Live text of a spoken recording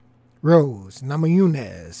Rose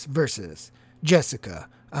Namajunas versus Jessica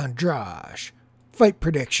Andrade. Fight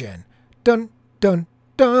prediction. Dun, dun,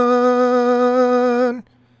 dun.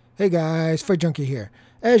 Hey guys, Fight Junkie here.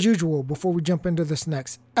 As usual, before we jump into this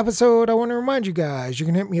next episode, I want to remind you guys you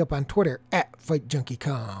can hit me up on Twitter at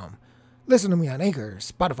FightJunkieCom. Listen to me on Anchor,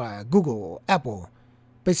 Spotify, Google, Apple.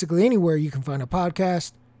 Basically anywhere you can find a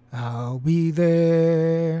podcast, I'll be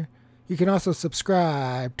there. You can also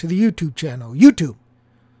subscribe to the YouTube channel,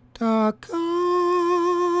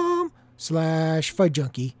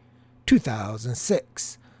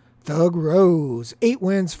 youtube.com/FightJunkie2006. Thug Rose, 8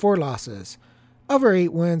 wins, 4 losses. Of her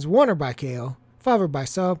 8 wins, 1 are by KO, 5 are by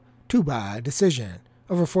sub, 2 by decision.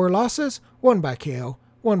 Of her 4 losses, 1 by KO,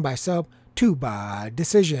 1 by sub, 2 by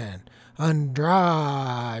decision.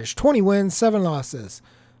 Andrade, 20 wins, 7 losses.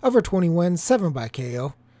 Of her 20 wins, 7 by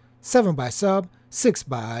KO, 7 by sub, 6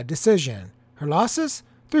 by decision. Her losses,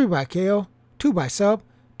 3 by KO, 2 by sub,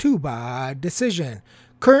 2 by decision.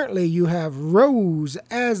 Currently, you have Rose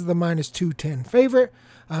as the -210 favorite.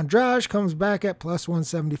 Andrade comes back at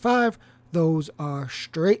 +175. Those are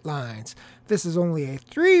straight lines. This is only a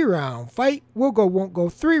 3-round fight. Will go, won't go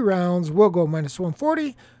 3 rounds. Will go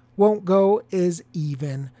 -140. Won't go is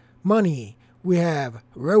even money. We have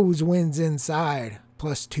Rose wins inside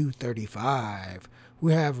 +235.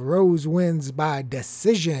 We have Rose wins by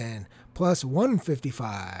decision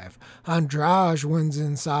 +155. Andrade wins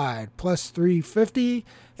inside +350.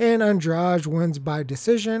 And Andrade wins by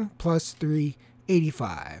decision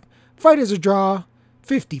 +385. Fight is a draw,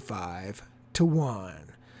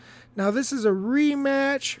 55-1. Now this is a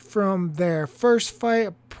rematch from their first fight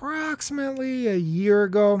approximately a year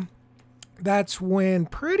ago. That's when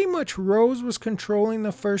pretty much Rose was controlling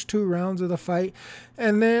the first 2 rounds of the fight.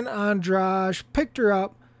 And then Andrade picked her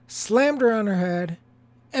up, slammed her on her head,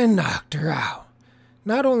 and knocked her out.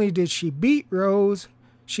 Not only did she beat Rose,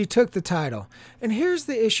 she took the title. And here's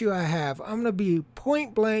the issue I have. I'm going to be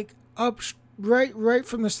point blank up right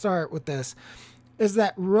from the start with this. Is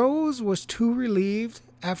that Rose was too relieved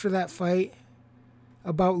after that fight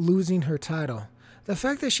about losing her title. The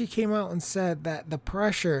fact that she came out and said that the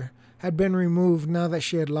pressure had been removed now that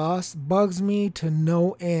she had lost bugs me to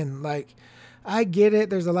no end. Like, I get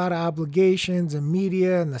it. There's a lot of obligations and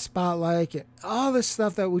media and the spotlight and all this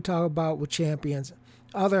stuff that we talk about with champions,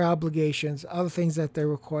 other obligations, other things that they're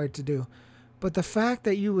required to do. But the fact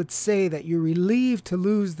that you would say that you're relieved to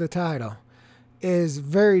lose the title is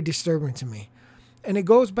very disturbing to me. And it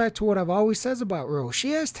goes back to what I've always said about Rose.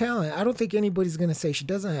 She has talent. I don't think anybody's going to say she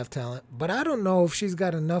doesn't have talent, but I don't know if she's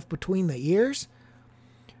got enough between the ears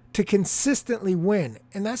to consistently win.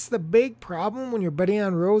 And that's the big problem when you're betting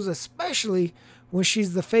on Rose, especially when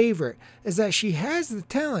she's the favorite, is that she has the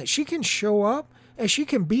talent. She can show up and she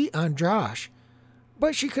can beat Andrade,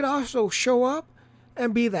 but she could also show up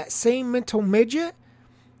and be that same mental midget.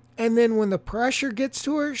 And then when the pressure gets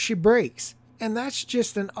to her, she breaks. And that's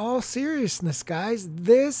just in all seriousness, guys.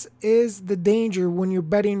 This is the danger when you're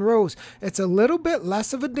betting Rose. It's a little bit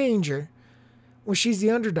less of a danger when she's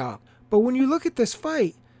the underdog. But when you look at this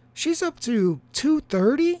fight, she's up to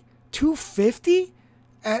 230, 250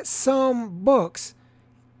 at some books.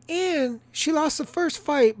 And she lost the first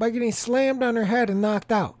fight by getting slammed on her head and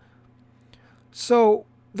knocked out. So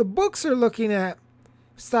the books are looking at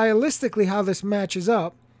stylistically how this matches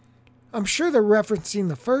up. I'm sure they're referencing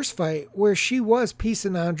the first fight where she was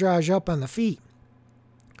piecing Andrade up on the feet.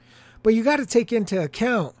 But you got to take into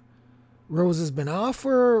account Rose has been off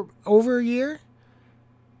for over a year.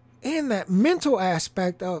 And that mental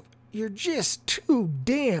aspect of you're just too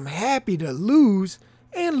damn happy to lose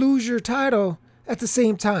and lose your title at the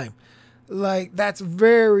same time. Like, that's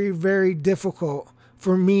very, very difficult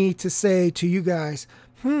for me to say to you guys,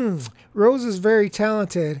 Rose is very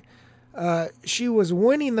talented. She was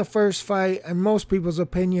winning the first fight in most people's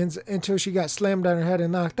opinions until she got slammed on her head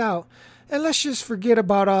and knocked out. And let's just forget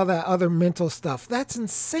about all that other mental stuff. That's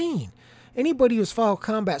insane. Anybody who's followed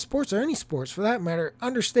combat sports, or any sports for that matter,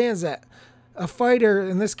 understands that a fighter,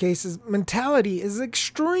 in this case, his mentality is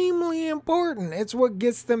extremely important. It's what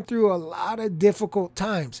gets them through a lot of difficult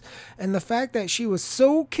times. And the fact that she was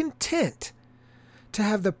so content to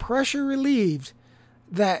have the pressure relieved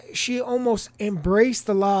that she almost embraced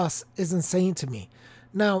the loss is insane to me.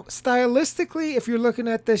 Now, stylistically, if you're looking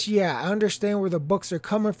at this, yeah, I understand where the books are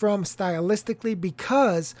coming from stylistically,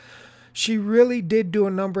 because she really did do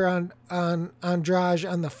a number on Andrade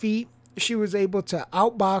on the feet. She was able to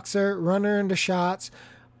outbox her, run her into shots.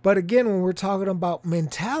 But again, when we're talking about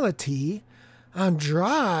mentality,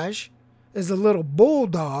 Andrade is a little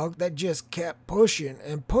bulldog that just kept pushing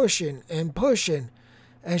and pushing and pushing.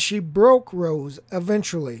 And she broke Rose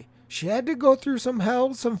eventually. She had to go through some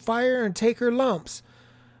hell, some fire, and take her lumps.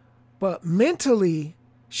 But mentally,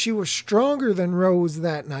 she was stronger than Rose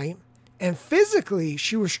that night. And physically,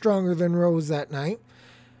 she was stronger than Rose that night.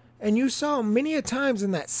 And you saw many a times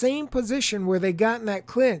in that same position where they got in that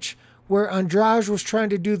clinch, where Andrade was trying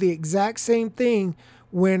to do the exact same thing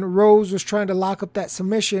when Rose was trying to lock up that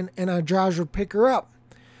submission and Andrade would pick her up.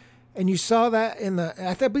 And you saw that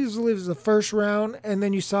I believe it was the first round, and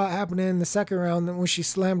then you saw it happen in the second round when she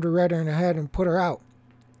slammed her right in her head and put her out.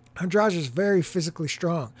 Andrade is very physically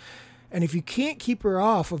strong. And if you can't keep her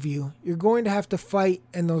off of you, you're going to have to fight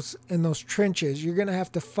in those trenches. You're going to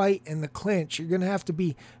have to fight in the clinch. You're going to have to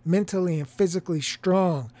be mentally and physically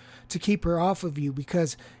strong to keep her off of you,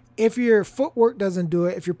 because if your footwork doesn't do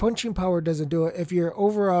it, if your punching power doesn't do it, if your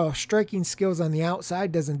overall striking skills on the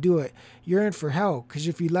outside doesn't do it, you're in for hell. Because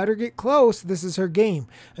if you let her get close, this is her game.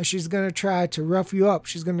 And she's going to try to rough you up.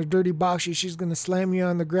 She's going to dirty box you. She's going to slam you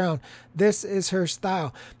on the ground. This is her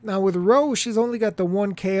style. Now with Rose, she's only got the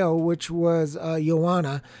one KO, which was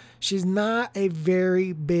Joanna. She's not a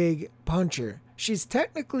very big puncher. She's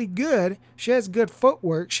technically good. She has good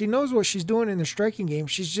footwork. She knows what she's doing in the striking game.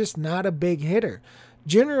 She's just not a big hitter.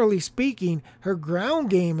 Generally speaking, her ground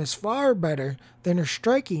game is far better than her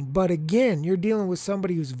striking. But again, you're dealing with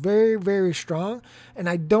somebody who's very, very strong. And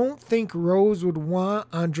I don't think Rose would want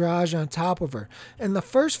Andrade on top of her. In the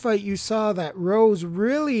first fight, you saw that Rose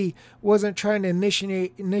really wasn't trying to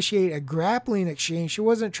initiate a grappling exchange. She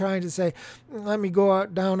wasn't trying to say, let me go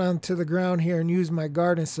out down onto the ground here and use my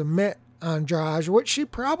guard and submit Andrade, which she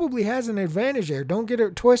probably has an advantage there. Don't get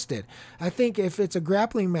it twisted. I think if it's a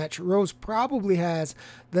grappling match, Rose probably has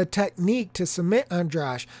the technique to submit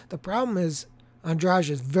Andrade. The problem is Andrade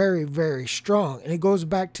is very, very strong. And it goes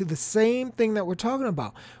back to the same thing that we're talking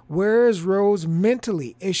about. Where is Rose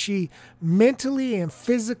mentally? Is she mentally and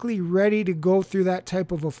physically ready to go through that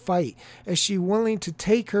type of a fight? Is she willing to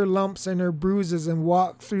take her lumps and her bruises and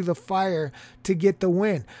walk through the fire to get the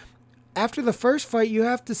win? After the first fight, you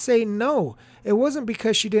have to say no. It wasn't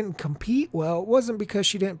because she didn't compete well. It wasn't because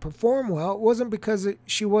she didn't perform well. It wasn't because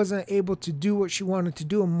she wasn't able to do what she wanted to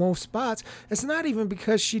do in most spots. It's not even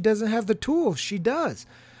because she doesn't have the tools. She does.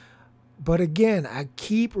 But again, I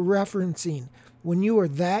keep referencing, when you are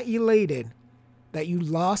that elated that you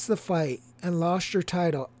lost the fight and lost your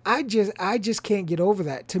title, I just can't get over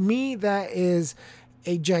that. To me, that is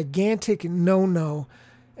a gigantic no-no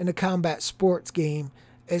in a combat sports game.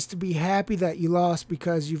 Is to be happy that you lost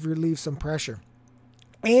because you've relieved some pressure.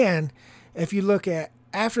 And if you look at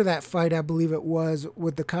after that fight, I believe it was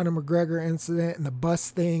with the Conor McGregor incident and the bus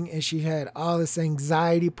thing, and she had all this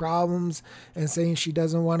anxiety problems and saying she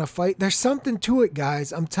doesn't want to fight. There's something to it,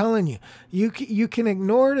 guys. I'm telling you. You can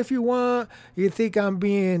ignore it if you want. You think I'm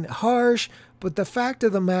being harsh. But the fact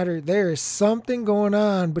of the matter, there is something going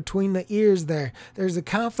on between the ears there. There's a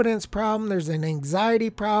confidence problem. There's an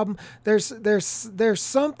anxiety problem. There's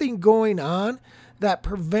something going on that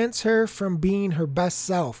prevents her from being her best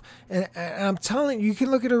self. And I'm telling you, you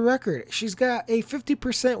can look at her record. She's got a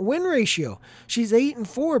 50% win ratio. She's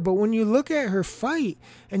 8-4. But when you look at her fight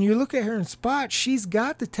and you look at her in spots, she's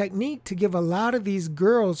got the technique to give a lot of these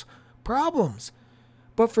girls problems.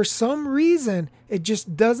 But for some reason, it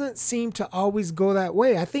just doesn't seem to always go that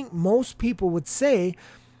way. I think most people would say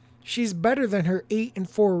she's better than her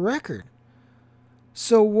 8-4 record.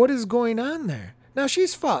 So what is going on there? Now,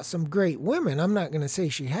 she's fought some great women. I'm not going to say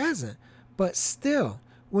she hasn't. But still,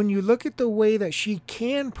 when you look at the way that she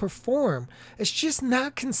can perform, it's just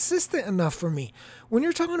not consistent enough for me. When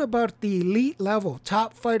you're talking about the elite level,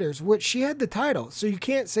 top fighters, which she had the title, so you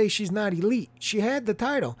can't say she's not elite. She had the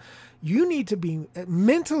title. You need to be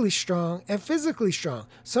mentally strong and physically strong.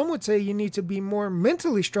 Some would say you need to be more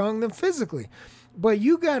mentally strong than physically. But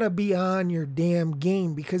you got to be on your damn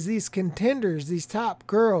game, because these contenders, these top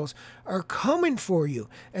girls, are coming for you.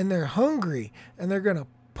 And they're hungry. And they're going to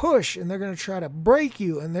push. And they're going to try to break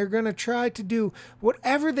you. And they're going to try to do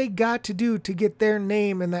whatever they got to do to get their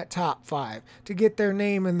name in that top 5. To get their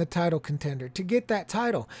name in the title contender. To get that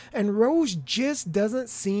title. And Rose just doesn't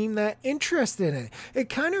seem that interested in it. It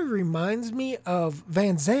kind of reminds me of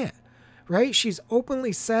Van Zandt. Right? She's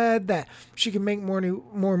openly said that she can make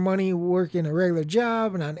more money working a regular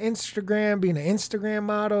job and on Instagram, being an Instagram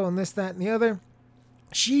model and this, that, and the other.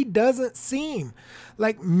 She doesn't seem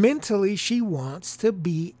like mentally she wants to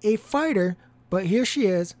be a fighter, but here she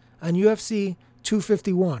is on UFC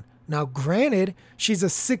 251. Now, granted, she's a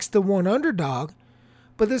 6-1 underdog,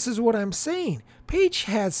 but this is what I'm saying. Paige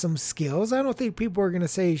has some skills. I don't think people are going to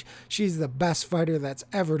say she's the best fighter that's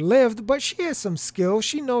ever lived, but she has some skills.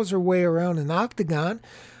 She knows her way around an octagon.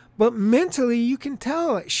 But mentally, you can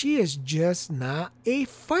tell she is just not a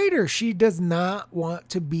fighter. She does not want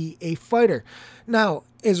to be a fighter. Now,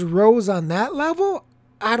 is Rose on that level?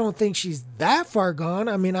 I don't think she's that far gone.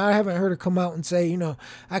 I mean, I haven't heard her come out and say,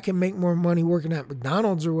 I can make more money working at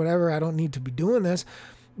McDonald's or whatever. I don't need to be doing this.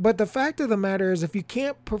 But the fact of the matter is, if you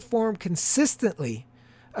can't perform consistently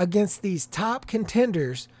against these top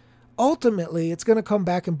contenders, ultimately it's going to come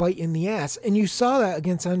back and bite you in the ass. And you saw that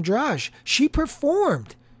against Andrade. She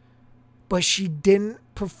performed, but she didn't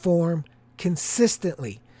perform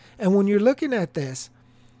consistently. And when you're looking at this,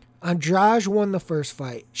 Andrade won the first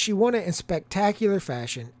fight. She won it in spectacular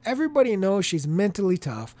fashion. Everybody knows she's mentally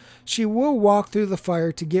tough. She will walk through the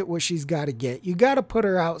fire to get what she's got to get. You got to put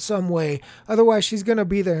her out some way. Otherwise, she's going to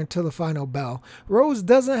be there until the final bell. Rose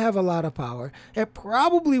doesn't have a lot of power. It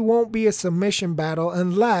probably won't be a submission battle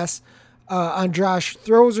unless Andrade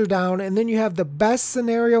throws her down, and then you have the best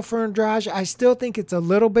scenario for Andrade. I still think it's a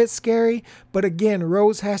little bit scary, but again,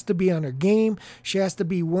 Rose has to be on her game. She has to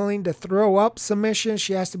be willing to throw up submissions.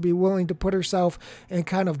 She has to be willing to put herself in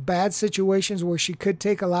kind of bad situations where she could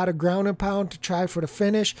take a lot of ground and pound to try for the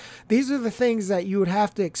finish. These are the things that you would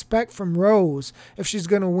have to expect from Rose if she's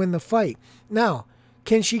going to win the fight. Now,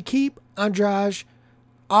 can she keep Andrade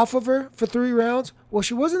off of her for 3 rounds? Well,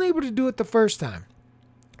 she wasn't able to do it the first time.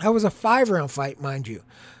 That was a 5-round fight, mind you.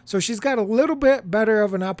 So she's got a little bit better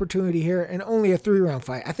of an opportunity here and only a 3-round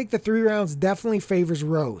fight. I think the 3 rounds definitely favors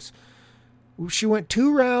Rose. She went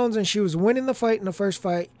 2 rounds and she was winning the fight in the first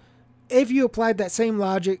fight. If you applied that same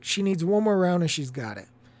logic, she needs 1 more round and she's got it.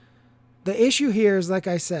 The issue here is, like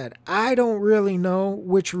I said, I don't really know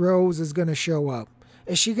which Rose is going to show up.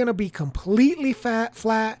 Is she going to be completely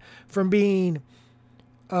flat from being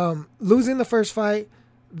losing the first fight,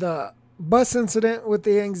 the bus incident with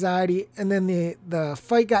the anxiety, and then the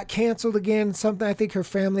fight got canceled again, something, I think her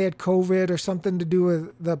family had COVID or something to do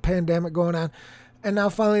with the pandemic going on, and now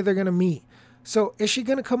finally they're going to meet. So is she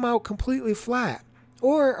going to come out completely flat?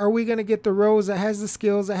 Or are we going to get the Rose that has the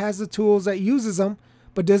skills, that has the tools, that uses them,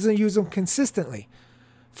 but doesn't use them consistently?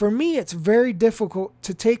 For me, it's very difficult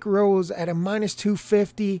to take Rose at a minus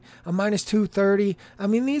 250, a minus 230. I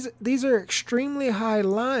mean, these are extremely high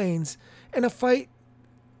lines in a fight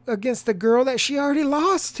against the girl that she already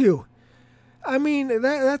lost to. I mean,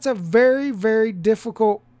 that's a very, very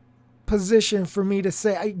difficult position for me to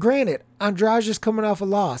say. Granted, Andrade is coming off a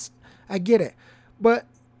loss. I get it. But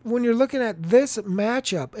when you're looking at this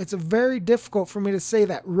matchup, it's very difficult for me to say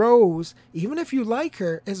that Rose, even if you like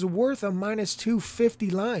her, is worth a minus 250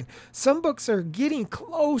 line. Some books are getting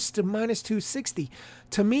close to minus 260.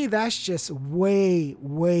 To me, that's just way,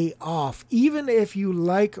 way off. Even if you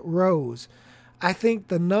like Rose, I think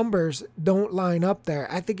the numbers don't line up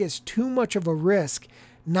there. I think it's too much of a risk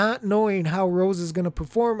not knowing how Rose is going to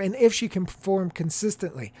perform and if she can perform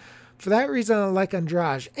consistently. For that reason, I like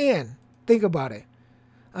Andrade. And think about it.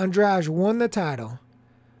 Andrade won the title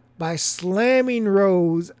by slamming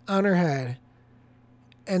Rose on her head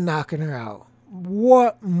and knocking her out.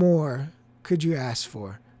 What more could you ask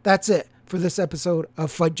for? That's it for this episode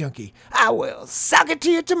of Fight Junkie. I will suck it to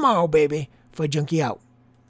you tomorrow, baby. Fight Junkie out.